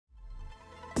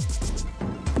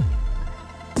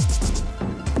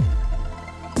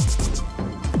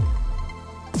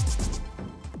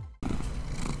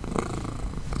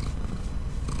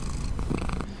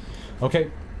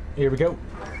Okay, here we go.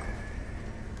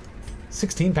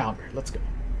 16-pounder, let's go.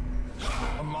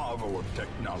 A marvel of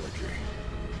technology.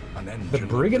 An engine. The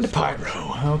Brigand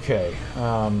Pyro. Okay,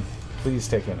 please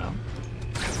take him out.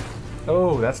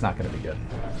 Oh, that's not going to be good.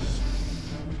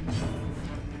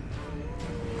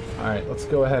 Alright, let's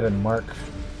go ahead and mark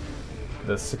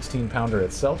the 16-pounder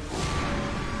itself.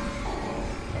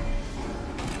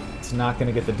 It's not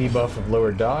going to get the debuff of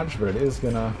lower dodge, but it is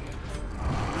going to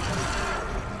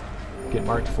get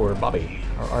marked for Bobbi,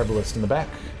 our Arbalest in the back.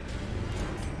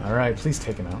 Alright, please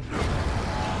take him out.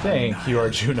 Thank you,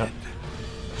 Arjuna.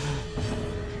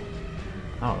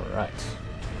 Alright.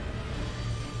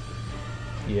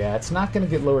 Yeah, it's not going to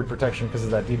get lowered protection because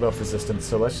of that debuff resistance,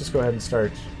 so let's just go ahead and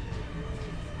start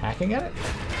hacking at it.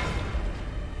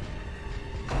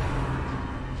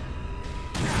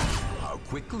 How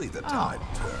quickly the tide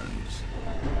turns.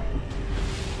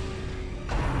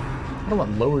 I don't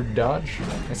want lowered dodge.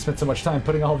 I spent so much time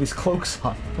putting all these cloaks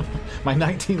on. My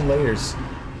 19 layers.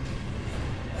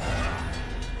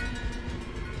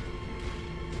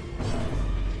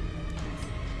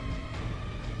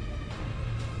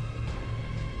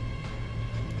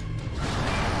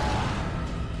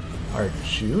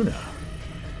 Arjuna.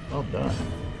 Well done.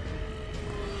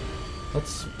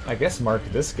 Let's, I guess, mark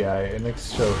this guy and make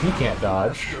so he can't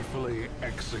dodge. Masterfully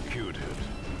executed.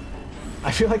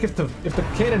 I feel like if the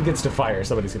cannon gets to fire,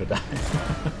 somebody's gonna die.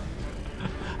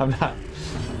 I'm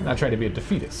not trying to be a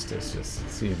defeatist. It just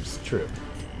seems true.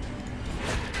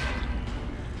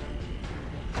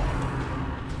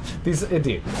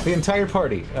 Indeed, the entire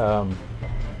party,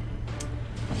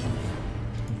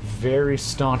 very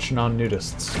staunch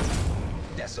non-nudists.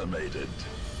 Decimated.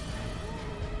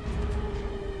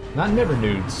 Not never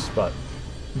nudes, but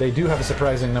they do have a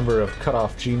surprising number of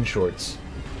cut-off jean shorts.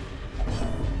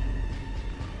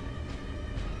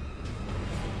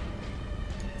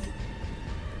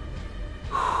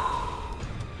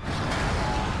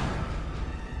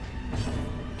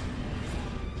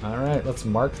 Alright, let's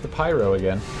mark the pyro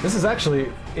again. This is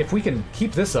actually, if we can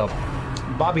keep this up,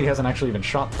 Bobbi hasn't actually even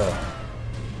shot the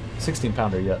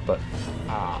 16-pounder yet, but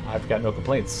I've got no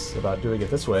complaints about doing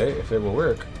it this way, if it will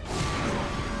work.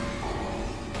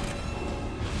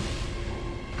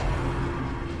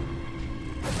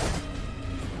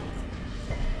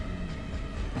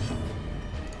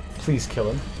 Please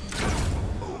kill him.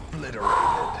 Obliterated.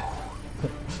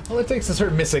 All it takes is her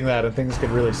missing that and things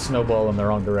could really snowball in the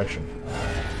wrong direction.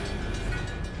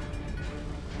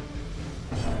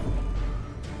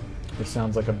 This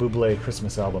sounds like a Bublé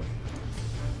Christmas album.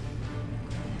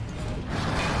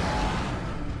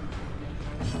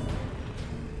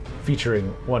 Featuring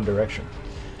One Direction.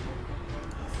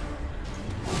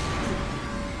 I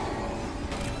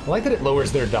like that it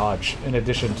lowers their dodge in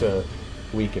addition to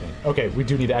weakening. Okay, we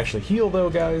do need to actually heal though,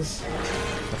 guys.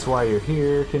 That's why you're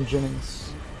here, Ken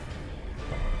Jennings.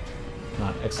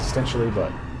 Not existentially,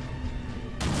 but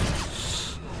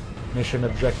mission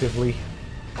objectively.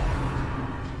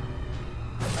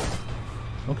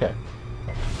 Okay.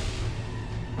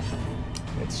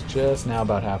 It's just now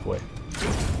about halfway.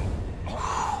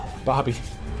 Bobbi.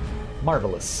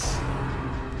 Marvelous.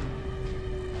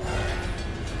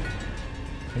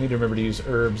 I need to remember to use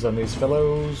herbs on these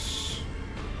fellows.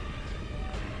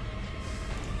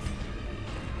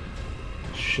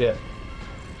 Shit.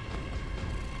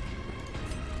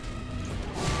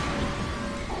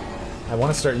 I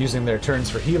want to start using their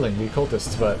turns for healing, the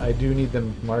occultists, but I do need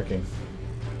them marking.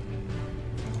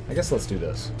 I guess let's do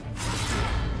this.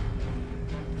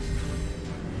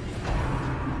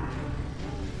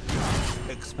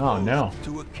 Oh no.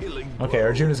 Okay,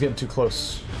 Arjuna's getting too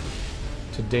close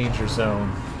to danger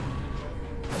zone.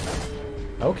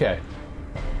 Okay.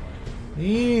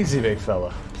 Easy, big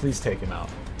fella. Please take him out.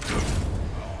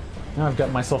 Now I've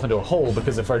got myself into a hole,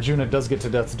 because if Arjuna does get to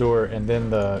death's door and then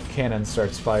the cannon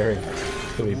starts firing,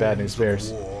 it'll be bad news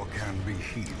bears.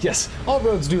 Yes, all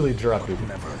roads do lead to Raku.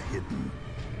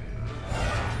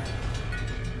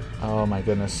 Oh my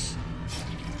goodness.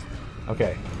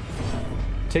 Okay.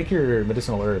 Take your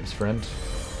medicinal herbs, friend.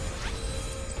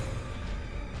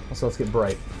 Also, let's get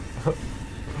bright.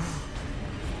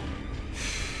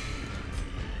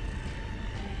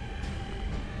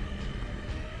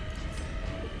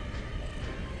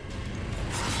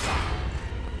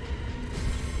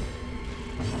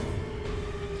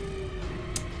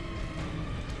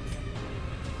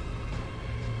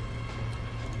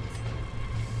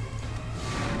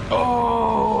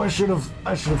 Oh, I should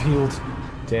have healed.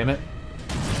 Damn it.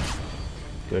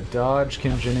 Good dodge,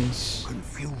 Ken Jennings.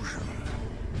 Confusion,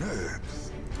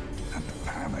 nerves, and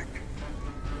panic.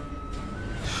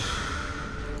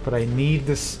 But I need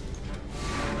this...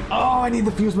 Oh, I need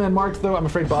the fuse man marked, though. I'm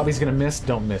afraid Bobby's gonna miss.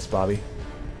 Don't miss, Bobby.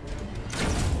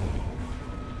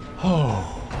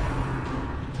 Oh.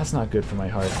 That's not good for my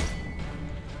heart.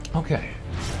 Okay.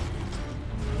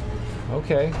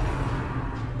 Okay.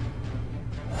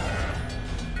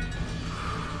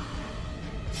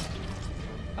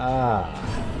 Ah.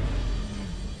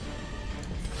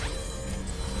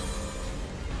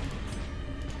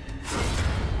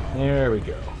 There we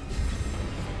go.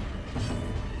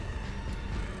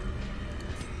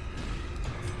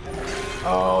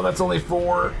 Oh, that's only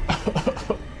 4.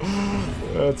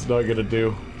 That's not gonna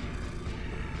do.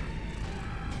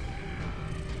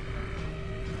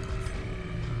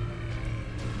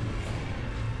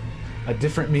 A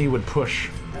different me would push.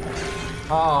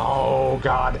 Oh,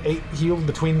 God. 8 healed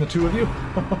between the two of you?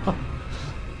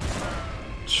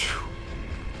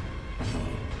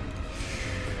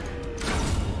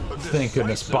 Thank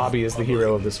goodness Bobby is the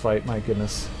hero of this fight. My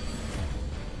goodness.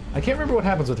 I can't remember what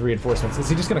happens with reinforcements. Is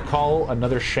he just going to call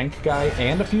another Shank guy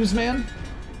and a fuse man?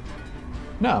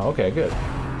 No, okay, good.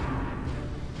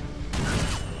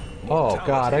 Oh,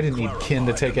 God, I didn't need Kin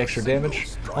to take extra damage.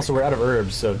 Also, we're out of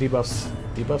herbs, so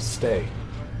debuffs stay.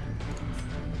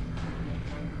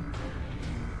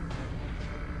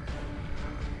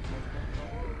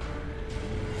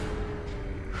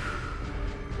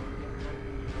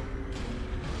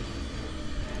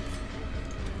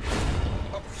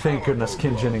 Thank goodness,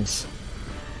 Ken Jennings.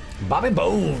 Bobby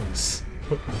Bones!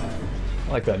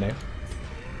 I like that name.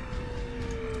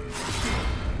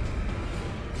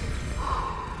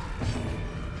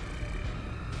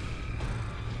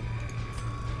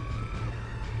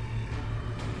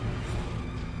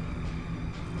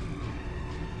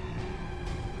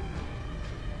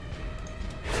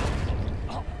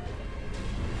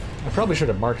 I probably should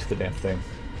have marked the damn thing.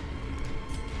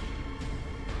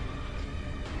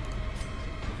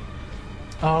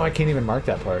 Oh, I can't even mark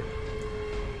that part.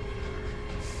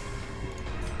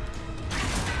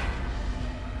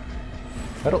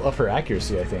 That'll up her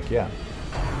accuracy, I think, yeah.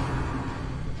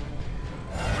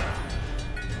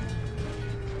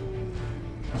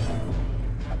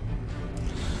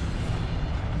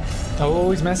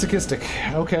 Oh, he's masochistic.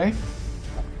 Okay.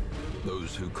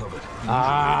 Those who covet.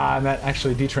 Ah, and that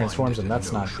actually detransforms him.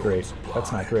 That's not great.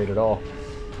 That's not great at all.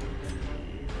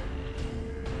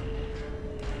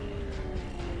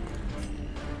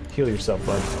 Heal yourself,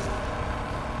 bud.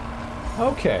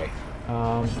 Okay.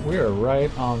 We are right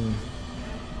on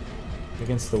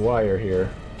against the wire here.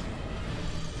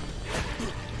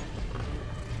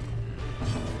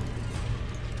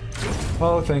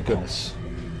 Oh, thank goodness.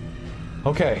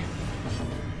 Okay.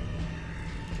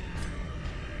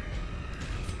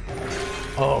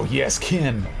 Oh, yes,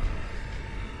 Kin.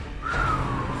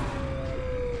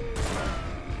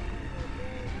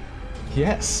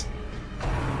 Yes.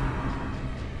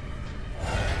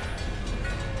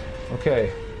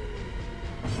 Okay.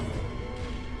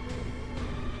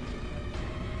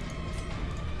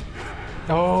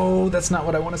 Oh, that's not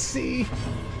what I want to see.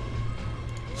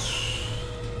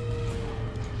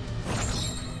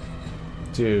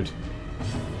 Dude.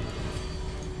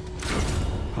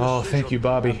 Oh, thank you,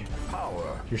 Bobby.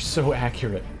 You're so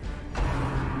accurate.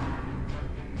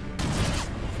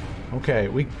 Okay,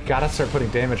 we gotta start putting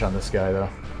damage on this guy, though.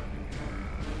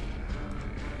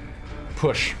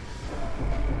 Push.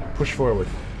 Push forward.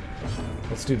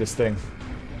 Let's do this thing.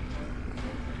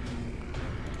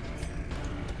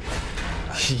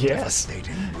 Yes!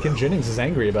 Ken Jennings is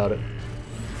angry about it.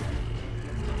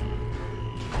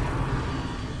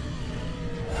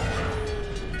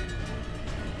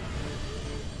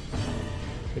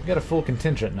 They've got a full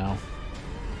contingent now.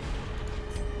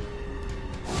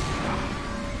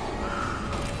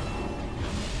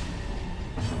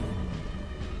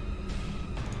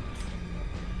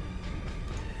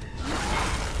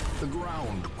 The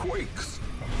ground quakes.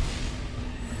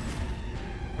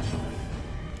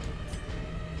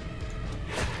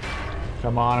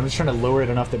 Come on, I'm just trying to lower it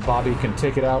enough that Bobby can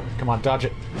take it out. Come on, dodge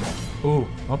it. Ooh,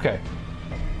 okay.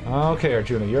 Okay,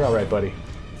 Arjuna, you're alright, buddy.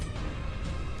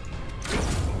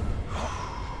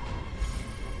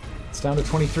 It's down to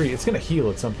 23. It's gonna heal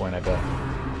at some point, I bet.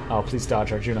 Oh, please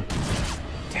dodge, Arjuna.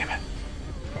 Damn it.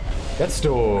 That's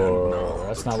door.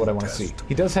 That's not what I want to see.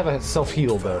 He does have a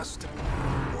self-heal, though.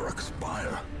 Or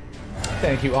expire.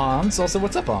 Thank you, Ons. Also,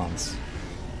 what's up, Ons?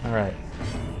 Alright.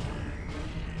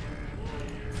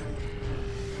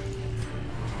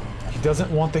 He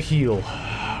doesn't want the heal.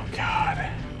 Oh, God.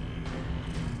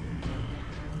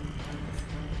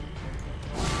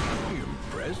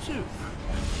 Impressive.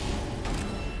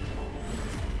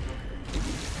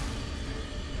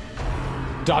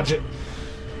 Dodge it.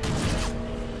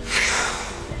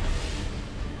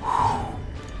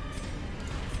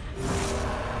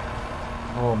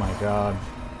 Oh my god.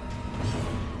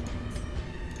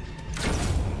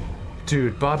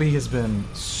 Dude, Bobbi has been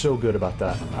so good about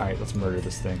that. Alright, let's murder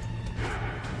this thing.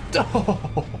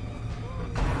 Oh!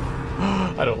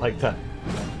 I don't like that.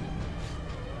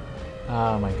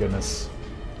 Oh my goodness.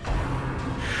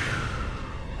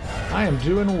 I am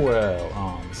doing well,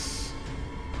 Ons.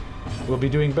 We'll be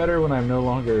doing better when I'm no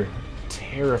longer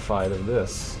terrified of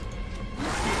this.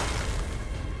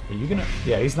 Are you gonna...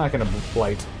 Yeah, he's not gonna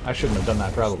blight. I shouldn't have done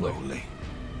that, probably. Slowly,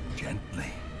 gently.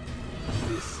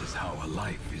 This is how a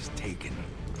life is taken.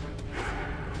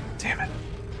 Damn it.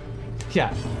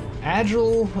 Yeah,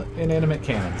 agile inanimate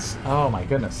cannons. Oh my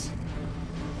goodness.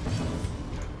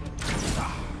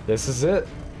 This is it.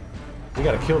 We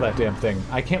gotta kill that damn thing.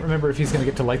 I can't remember if he's gonna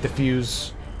get to light the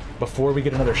fuse before we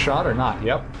get another shot or not.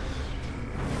 Yep.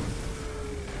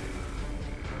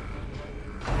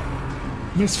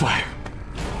 Misfire.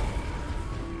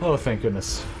 Oh, thank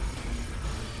goodness.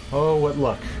 Oh, what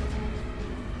luck.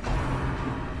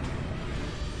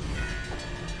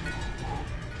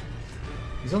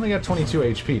 He's only got 22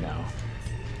 HP now.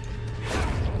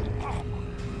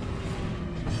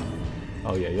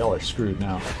 Oh yeah, y'all are screwed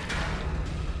now.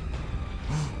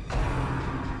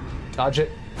 Dodge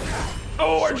it.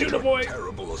 Oh, Arjuna boy!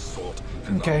 Terrible assault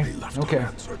Okay, okay.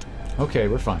 Okay,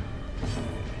 we're fine.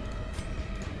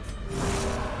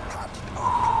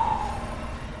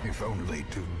 If only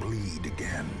to bleed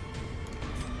again.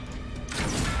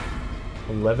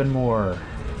 11 more.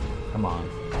 Come on.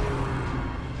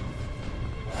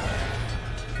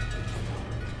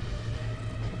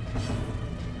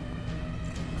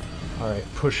 Alright,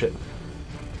 push it.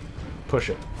 Push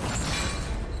it.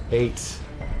 8.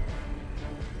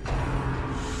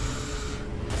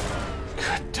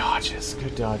 Good dodges,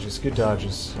 good dodges, good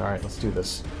dodges. Alright, let's do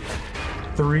this.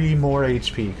 3 more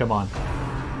HP, come on.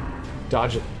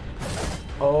 Dodge it.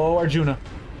 Oh, Arjuna.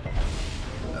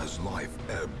 As life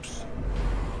ebbs,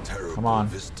 terrible Come on.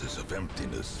 vistas of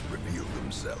emptiness reveal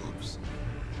themselves.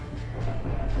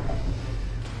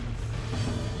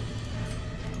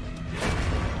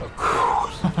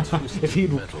 If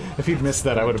he'd missed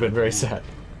that, I would have been very sad.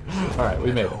 All right,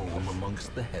 we made it. Home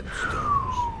amongst the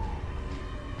headstones.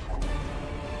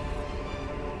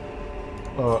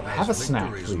 Have a As snack,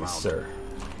 victories please, mount, sir.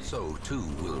 So too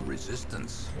will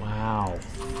resistance. Wow.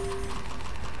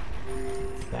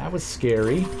 That was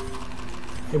scary.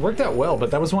 It worked out well,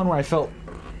 but that was one where I felt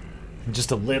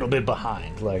just a little bit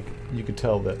behind. Like, you could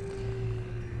tell that...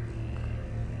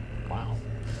 Wow.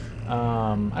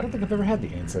 I don't think I've ever had the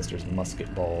Ancestors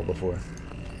musket ball before.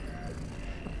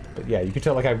 But yeah, you could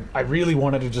tell, like, I really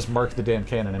wanted to just mark the damn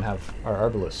cannon and have our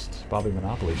Arbalest, Bobbi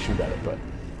Monopoly, shoot at it, but...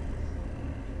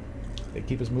 they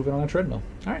keep us moving on a treadmill.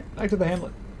 Alright, back to the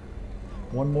Hamlet.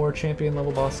 One more champion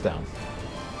level boss down.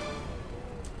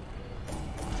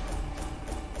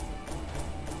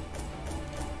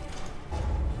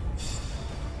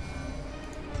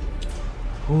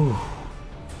 Ooh.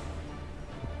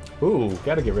 Ooh,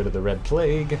 gotta get rid of the Red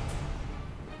Plague.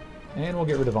 And we'll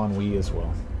get rid of ennui as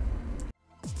well.